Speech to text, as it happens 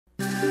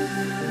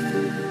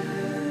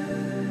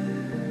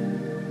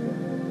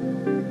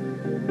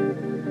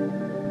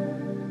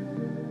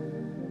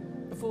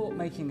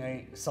making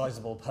a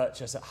sizable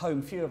purchase at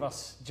home, few of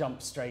us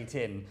jump straight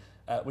in.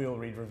 We all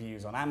read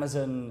reviews on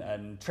Amazon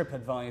and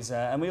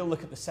TripAdvisor, and we all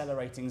look at the seller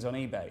ratings on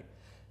eBay.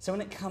 So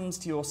when it comes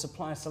to your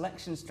supplier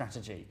selection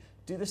strategy,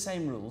 do the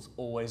same rules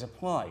always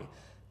apply?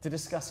 To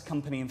discuss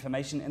company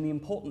information and the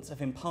importance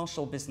of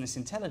impartial business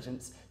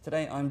intelligence,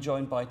 today I'm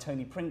joined by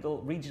Tony Pringle,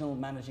 Regional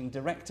Managing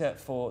Director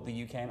for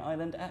the UK and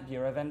Ireland at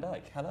Bureau van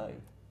Dijk. Hello.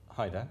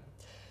 Hi, Dan.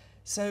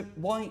 So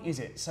why is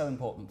it so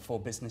important for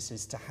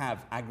businesses to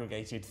have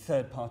aggregated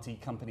third-party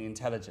company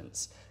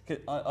intelligence? 'Cause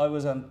I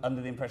was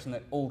under the impression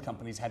that all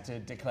companies had to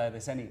declare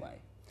this anyway.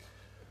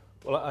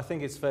 Well, I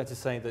think it's fair to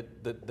say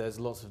that there's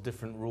lots of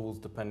different rules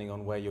depending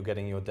on where you're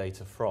getting your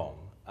data from.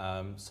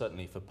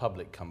 Certainly for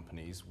public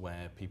companies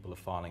where people are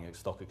filing at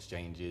stock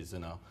exchanges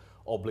and are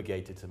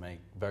obligated to make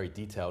very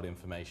detailed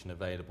information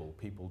available,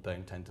 people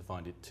don't tend to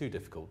find it too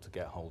difficult to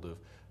get hold of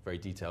very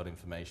detailed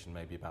information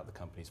maybe about the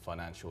company's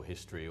financial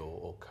history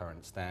or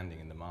current standing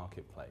in the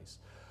marketplace.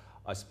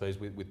 I suppose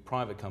with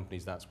private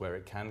companies that's where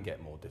it can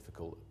get more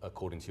difficult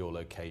according to your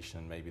location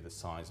and maybe the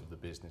size of the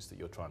business that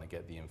you're trying to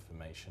get the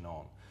information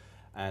on.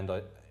 And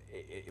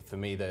for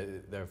me,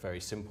 there are very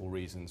simple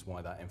reasons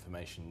why that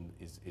information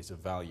is of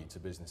value to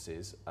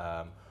businesses.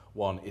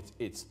 One,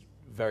 it's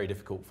very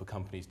difficult for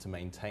companies to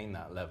maintain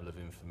that level of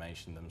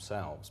information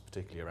themselves,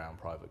 particularly around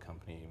private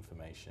company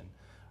information.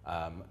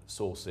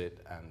 Source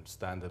it and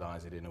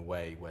standardize it in a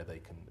way where they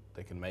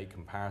can make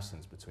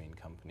comparisons between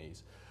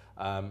companies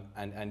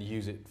and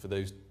use it for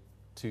those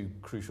two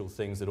crucial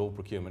things that all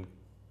procurement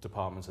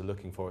departments are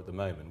looking for at the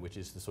moment, which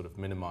is to sort of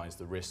minimize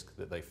the risk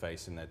that they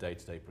face in their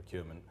day-to-day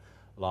procurement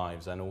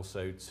lives, and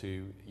also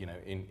to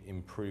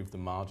improve the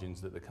margins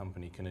that the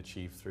company can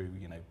achieve through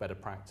better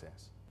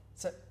practice.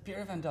 So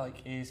Bureau van Dijk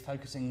is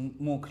focusing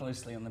more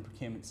closely on the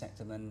procurement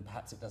sector than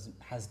perhaps it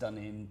has done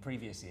in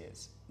previous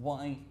years.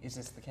 Why is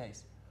this the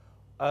case?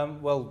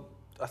 Well,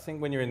 I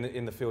think when you're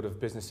in the field of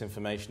business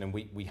information, and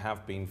we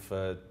have been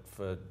for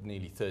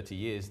nearly 30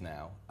 years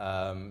now,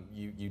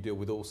 you deal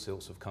with all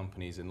sorts of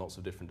companies in lots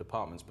of different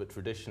departments, but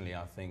traditionally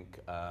I think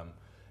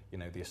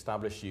the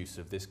established use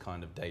of this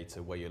kind of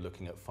data where you're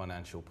looking at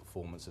financial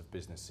performance of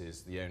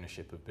businesses, the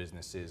ownership of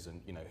businesses,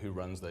 and who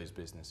runs those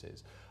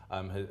businesses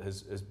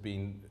has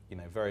been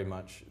very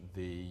much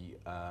the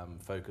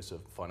focus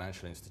of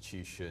financial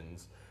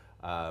institutions,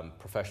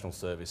 professional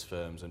service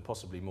firms, and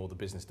possibly more the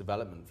business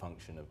development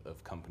function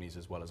of companies,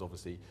 as well as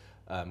obviously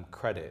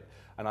credit.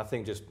 And I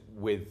think just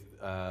with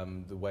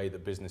the way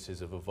that businesses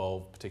have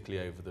evolved,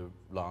 particularly over the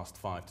last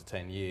 5 to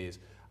 10 years,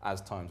 as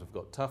times have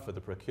got tougher,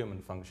 the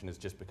procurement function has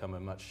just become a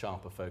much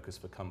sharper focus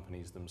for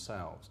companies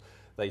themselves.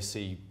 They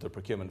see the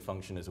procurement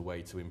function as a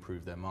way to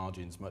improve their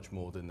margins much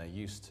more than they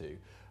used to.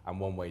 And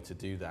one way to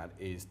do that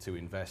is to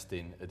invest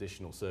in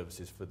additional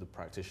services for the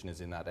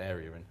practitioners in that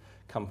area. And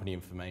company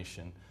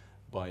information,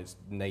 by its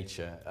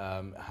nature,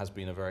 has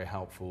been a very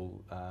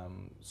helpful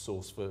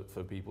source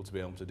for people to be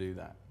able to do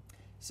that.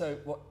 So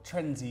what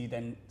trends are you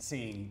then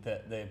seeing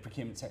that the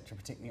procurement sector are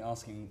particularly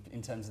asking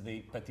in terms of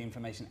both the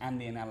information and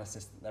the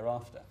analysis that they're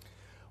after?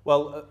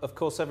 Well, of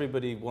course,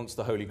 everybody wants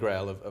the holy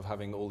grail of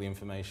having all the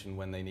information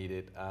when they need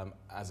it,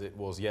 as it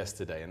was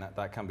yesterday, and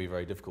that can be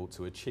very difficult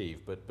to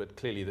achieve. But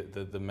clearly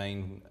the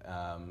main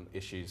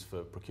issues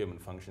for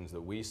procurement functions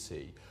that we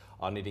see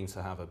are needing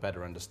to have a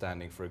better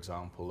understanding, for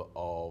example,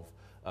 of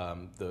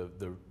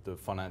the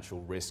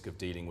financial risk of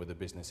dealing with a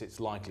business, its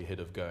likelihood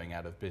of going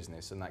out of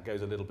business, and that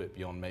goes a little bit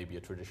beyond maybe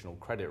a traditional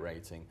credit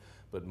rating,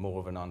 but more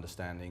of an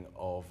understanding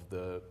of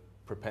the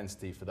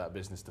propensity for that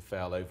business to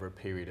fail over a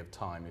period of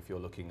time if you're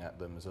looking at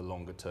them as a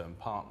longer term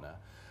partner.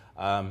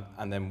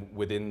 And then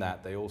within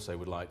that, they also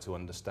would like to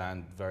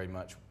understand very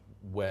much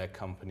where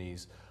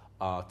companies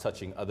are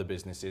touching other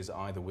businesses,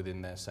 either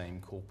within their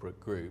same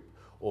corporate group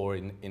or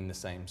in the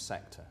same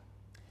sector.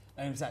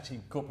 And it was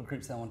actually corporate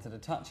groups that I wanted to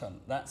touch on.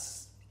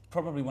 That's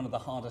probably one of the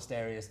hardest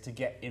areas to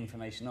get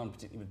information on,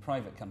 particularly with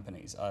private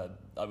companies,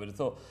 I would have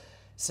thought.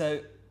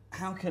 So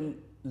how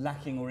can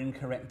lacking or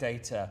incorrect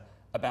data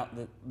about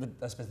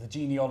I suppose the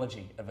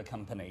genealogy of a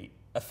company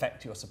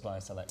affect your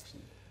supplier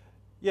selection?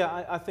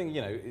 Yeah, I think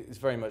it's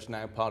very much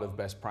now part of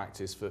best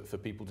practice for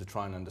people to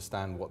try and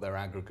understand what their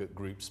aggregate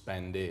group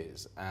spend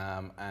is.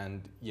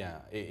 And yeah,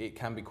 it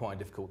can be quite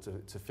difficult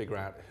to figure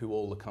out who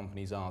all the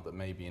companies are that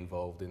may be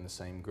involved in the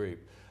same group.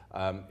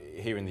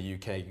 Here in the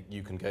UK,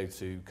 you can go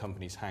to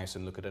Companies House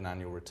and look at an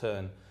annual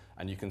return,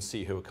 and you can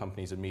see who a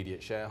company's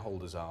immediate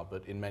shareholders are,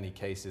 but in many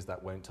cases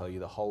that won't tell you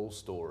the whole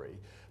story,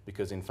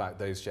 because in fact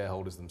those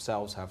shareholders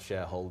themselves have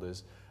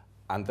shareholders,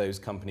 and those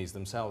companies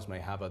themselves may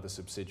have other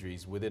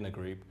subsidiaries within a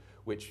group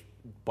which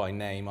by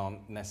name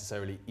aren't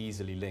necessarily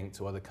easily linked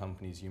to other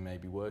companies you may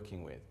be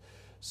working with.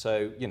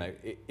 So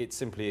it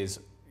simply is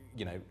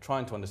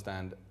trying to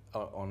understand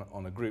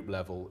on a group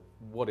level,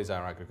 what is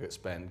our aggregate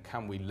spend?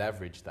 Can we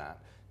leverage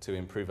that to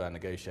improve our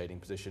negotiating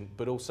position,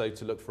 but also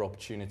to look for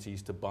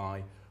opportunities to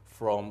buy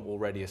from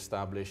already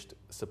established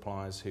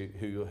suppliers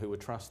who are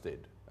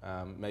trusted,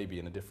 maybe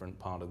in a different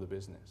part of the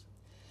business.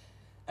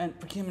 And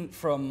procurement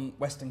from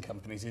Western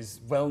companies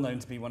is well known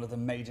to be one of the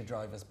major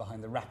drivers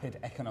behind the rapid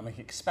economic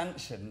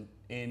expansion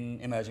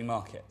in emerging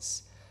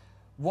markets.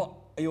 What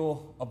are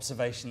your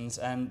observations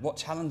and what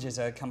challenges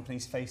are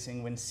companies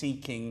facing when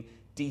seeking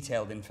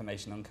detailed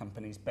information on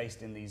companies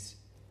based in these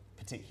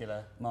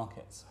particular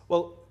markets?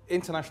 Well,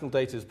 international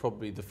data is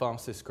probably the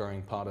fastest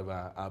growing part of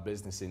our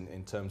business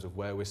in terms of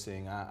where we're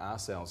seeing our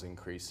sales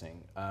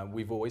increasing.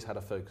 We've always had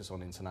a focus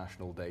on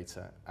international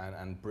data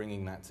and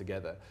bringing that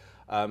together.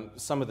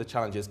 Some of the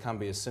challenges can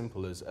be as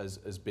simple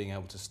as being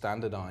able to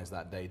standardize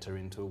that data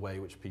into a way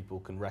which people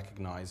can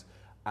recognize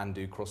and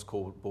do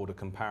cross-border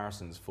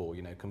comparisons for,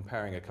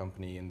 comparing a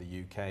company in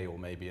the UK or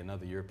maybe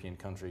another European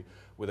country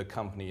with a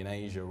company in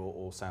Asia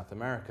or South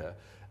America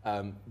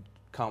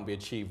can't be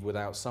achieved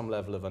without some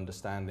level of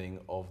understanding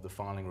of the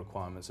filing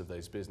requirements of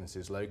those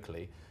businesses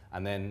locally,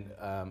 and then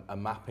a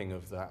mapping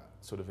of that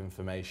sort of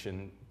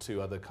information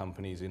to other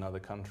companies in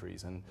other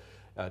countries. And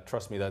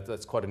trust me,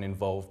 that's quite an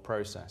involved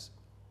process.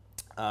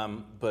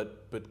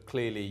 But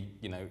clearly,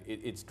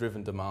 it's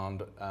driven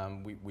demand.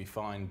 We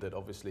find that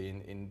obviously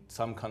in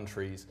some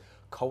countries,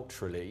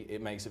 culturally,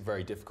 it makes it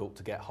very difficult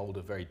to get hold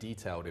of very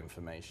detailed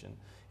information.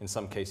 In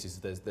some cases,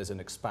 there's an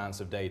expanse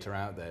of data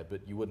out there,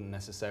 but you wouldn't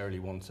necessarily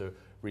want to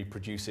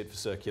reproduce it for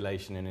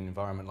circulation in an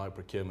environment like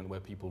procurement where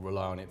people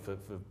rely on it for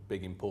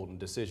big, important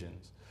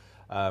decisions.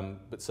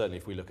 But certainly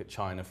if we look at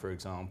China, for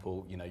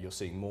example, you're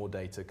seeing more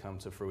data come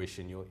to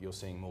fruition. You're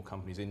seeing more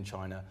companies in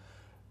China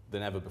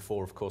than ever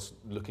before, of course,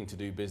 looking to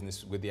do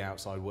business with the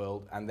outside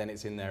world, and then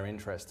it's in their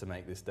interest to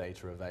make this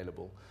data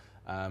available.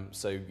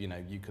 So,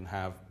 you can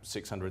have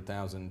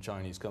 600,000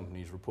 Chinese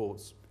companies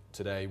reports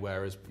today,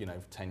 whereas,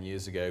 10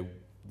 years ago,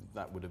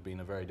 that would have been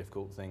a very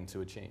difficult thing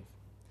to achieve.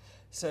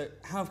 So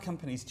how have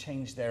companies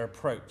changed their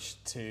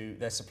approach to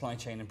their supply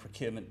chain and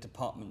procurement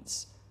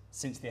departments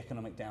since the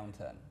economic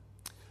downturn?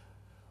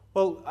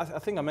 Well, I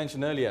think I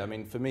mentioned earlier,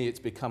 for me, it's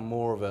become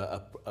more of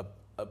a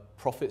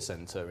profit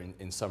center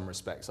in some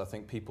respects. I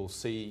think people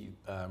see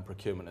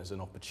procurement as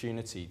an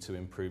opportunity to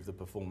improve the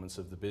performance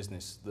of the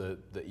business, the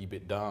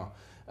EBITDA.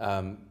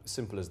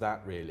 Simple as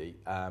that, really.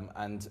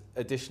 And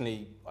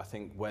additionally, I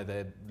think where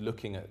they're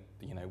looking at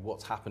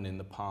what's happened in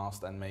the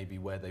past and maybe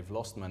where they've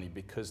lost money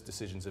because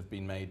decisions have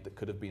been made that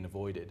could have been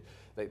avoided,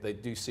 they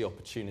do see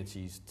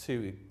opportunities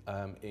to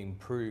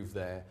improve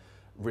their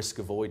risk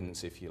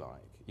avoidance, if you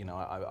like.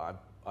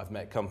 I've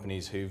met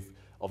companies who've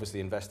obviously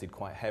invested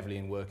quite heavily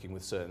in working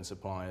with certain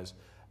suppliers,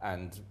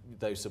 and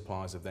those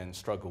suppliers have then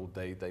struggled.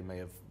 They may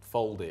have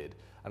folded,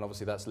 and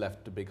obviously that's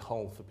left a big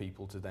hole for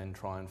people to then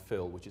try and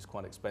fill, which is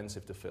quite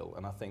expensive to fill.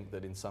 And I think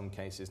that in some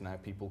cases now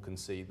people can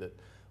see that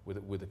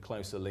with a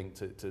closer link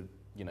to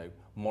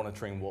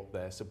monitoring what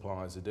their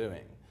suppliers are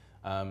doing,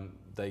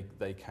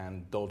 they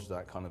can dodge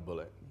that kind of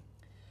bullet.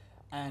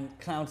 And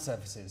cloud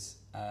services,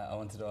 I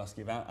wanted to ask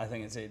you about. I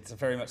think it's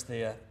very much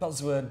the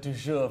buzzword du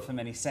jour for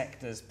many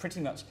sectors. Pretty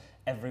much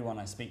everyone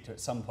I speak to at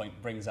some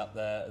point brings up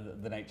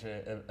the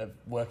nature of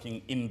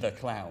working in the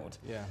cloud.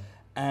 Yeah.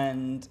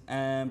 And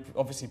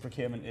obviously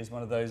procurement is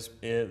one of those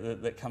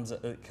that comes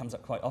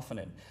up quite often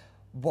in.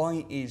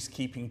 Why is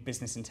keeping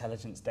business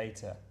intelligence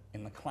data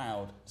in the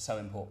cloud so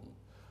important?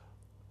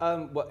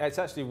 Well, it's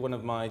actually one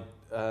of my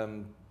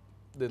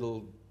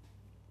little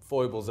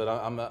foibles that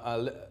I'm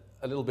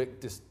a little bit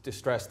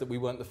distressed that we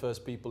weren't the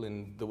first people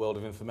in the world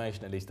of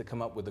information, at least, to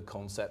come up with the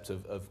concept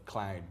of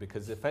cloud,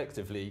 because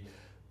effectively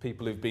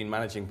people who've been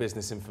managing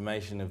business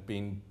information have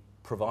been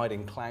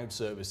providing cloud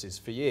services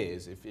for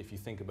years. If you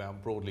think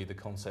about broadly the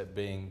concept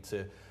being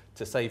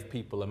to save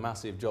people a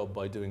massive job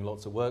by doing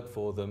lots of work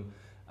for them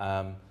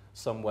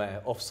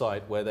somewhere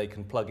off-site where they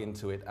can plug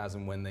into it as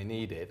and when they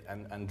need it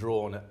and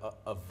draw on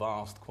a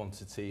vast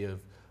quantity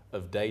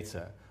of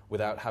data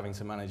without having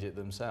to manage it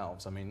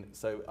themselves.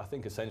 So I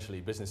think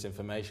essentially business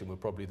information were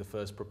probably the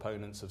first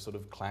proponents of sort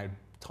of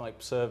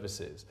cloud-type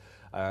services.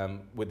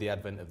 With the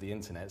advent of the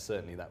internet,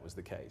 certainly that was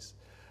the case.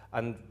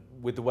 And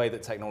with the way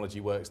that technology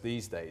works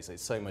these days,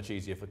 it's so much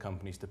easier for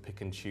companies to pick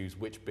and choose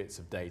which bits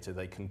of data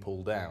they can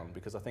pull down,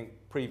 because I think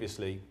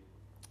previously,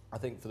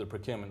 for the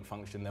procurement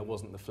function, there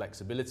wasn't the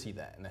flexibility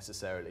there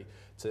necessarily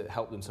to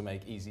help them to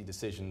make easy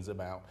decisions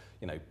about,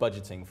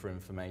 budgeting for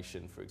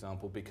information, for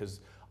example,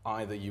 because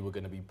either you were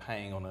going to be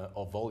paying on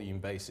a volume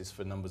basis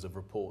for numbers of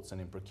reports,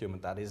 and in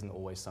procurement that isn't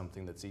always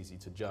something that's easy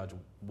to judge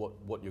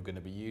what you're going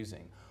to be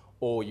using,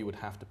 or you would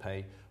have to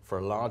pay for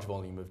a large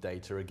volume of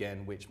data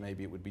again, which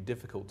maybe it would be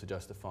difficult to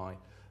justify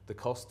the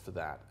cost for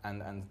that,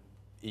 and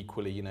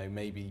equally,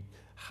 maybe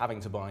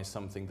having to buy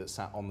something that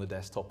sat on the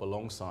desktop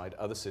alongside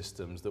other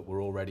systems that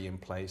were already in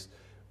place,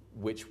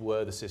 which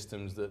were the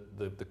systems that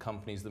the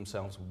companies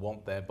themselves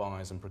want their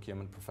buyers and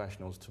procurement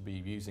professionals to be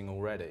using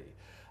already,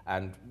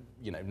 and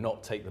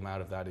not take them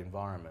out of that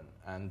environment.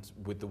 And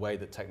with the way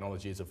that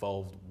technology has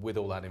evolved, with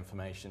all that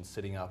information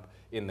sitting up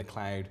in the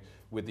cloud,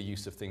 with the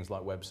use of things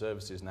like web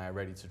services now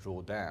ready to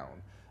draw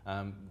down,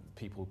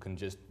 people can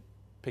just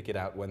pick it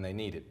out when they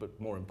need it, but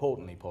more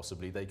importantly,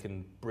 possibly, they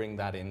can bring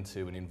that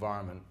into an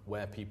environment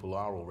where people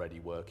are already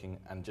working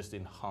and just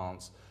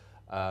enhance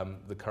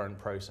the current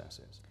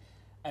processes.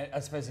 I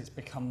suppose it's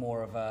become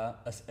more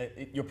of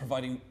you're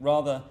providing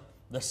rather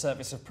the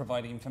service of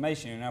providing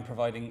information, you're now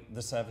providing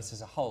the service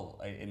as a whole,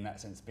 in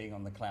that sense, being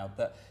on the cloud.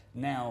 That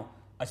now,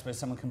 I suppose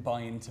someone can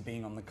buy into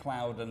being on the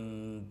cloud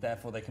and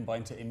therefore they can buy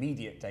into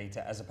immediate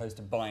data as opposed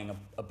to buying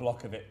a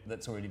block of it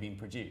that's already been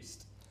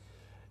produced.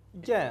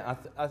 Yeah,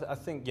 I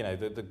think, you know,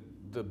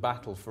 the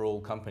battle for all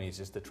companies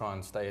is to try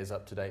and stay as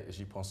up to date as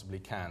you possibly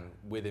can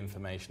with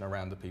information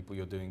around the people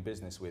you're doing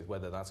business with,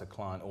 whether that's a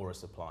client or a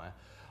supplier.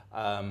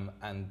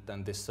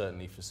 And this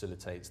certainly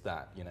facilitates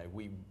that. You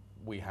know,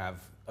 we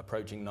have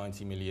approaching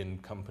 90 million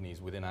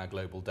companies within our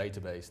global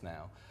database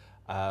now.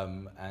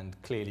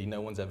 And clearly no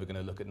one's ever going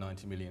to look at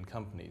 90 million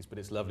companies, but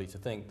it's lovely to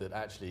think that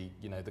actually,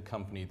 you know, the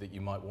company that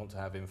you might want to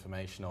have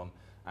information on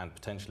and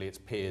potentially its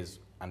peers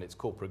and its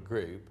corporate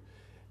group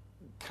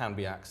can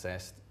be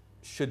accessed,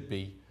 should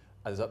be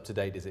as up to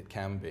date as it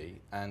can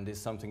be, and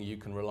is something you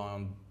can rely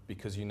on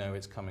because you know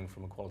it's coming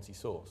from a quality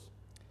source.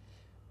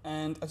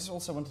 And I just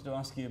also wanted to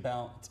ask you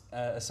about,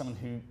 as someone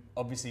who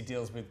obviously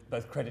deals with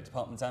both credit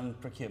departments and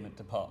procurement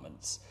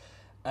departments,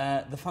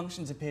 the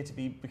functions appear to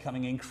be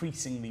becoming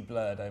increasingly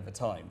blurred over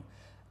time.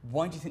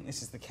 Why do you think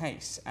this is the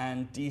case?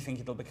 And do you think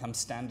it'll become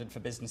standard for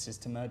businesses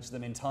to merge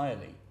them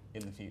entirely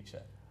in the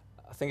future?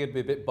 I think it'd be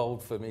a bit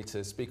bold for me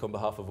to speak on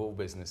behalf of all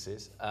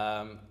businesses,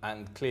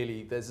 and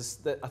clearly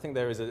I think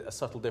there is a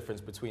subtle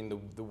difference between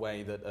the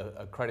way that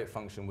a credit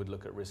function would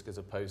look at risk as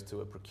opposed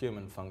to a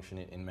procurement function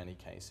in many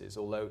cases.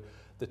 Although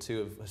the two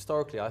have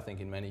historically, I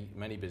think, in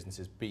many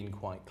businesses been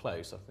quite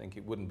close. I think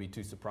it wouldn't be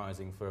too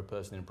surprising for a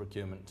person in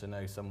procurement to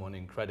know someone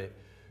in credit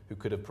who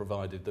could have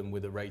provided them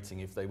with a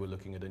rating if they were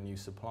looking at a new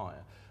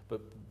supplier.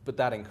 But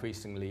that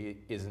increasingly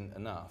isn't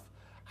enough.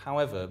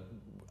 However,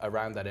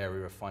 around that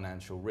area of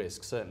financial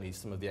risk, certainly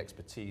some of the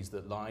expertise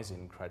that lies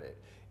in credit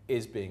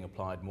is being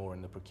applied more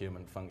in the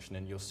procurement function,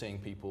 and you're seeing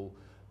people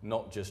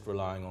not just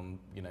relying on,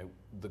 you know,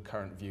 the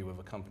current view of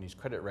a company's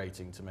credit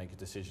rating to make a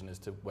decision as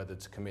to whether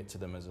to commit to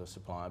them as a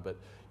supplier, but,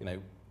 you know,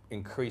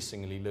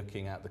 increasingly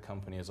looking at the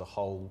company as a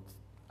whole,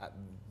 at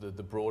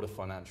the broader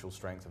financial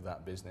strength of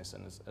that business,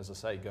 and as I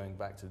say, going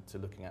back to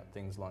looking at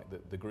things like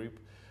the group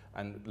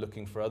and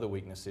looking for other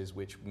weaknesses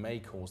which may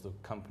cause the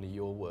company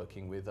you're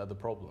working with other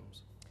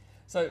problems.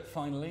 So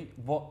finally,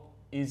 what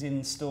is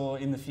in store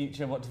in the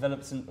future? What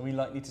developments are we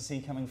likely to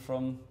see coming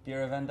from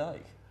Bureau van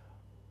Dijk?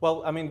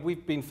 Well, I mean,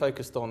 we've been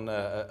focused on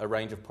a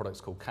range of products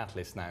called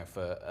Catalyst now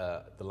for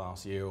the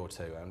last year or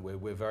two, and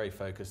we're very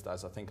focused,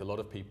 as I think a lot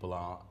of people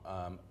are,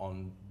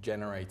 on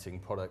generating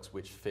products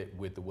which fit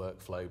with the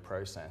workflow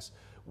process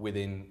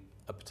within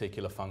a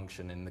particular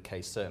function. In the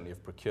case certainly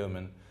of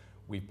procurement,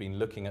 we've been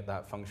looking at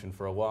that function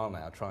for a while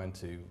now, trying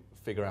to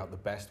figure out the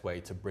best way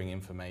to bring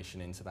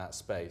information into that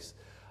space.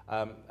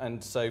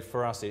 And so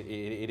for us,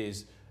 it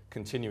is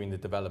continuing the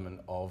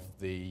development of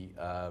the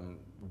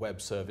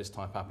web service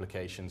type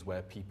applications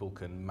where people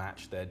can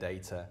match their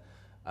data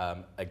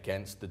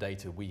against the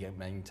data we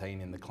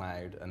maintain in the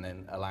cloud, and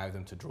then allow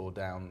them to draw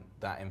down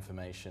that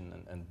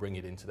information and bring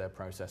it into their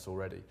process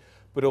already.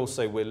 But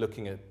also we're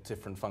looking at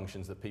different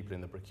functions that people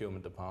in the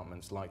procurement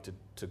departments like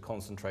to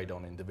concentrate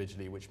on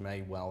individually, which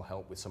may well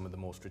help with some of the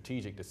more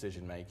strategic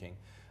decision making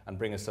and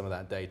bring us some of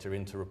that data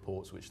into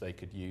reports which they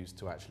could use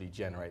to actually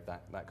generate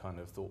that kind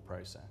of thought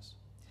process.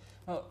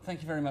 Well,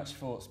 thank you very much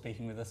for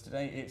speaking with us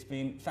today. It's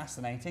been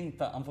fascinating,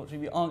 but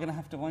unfortunately we are going to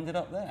have to wind it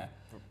up there.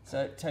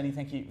 So Tony,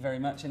 thank you very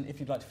much, and if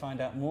you'd like to find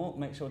out more,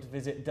 make sure to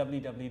visit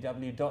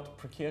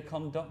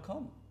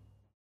www.procurecon.com.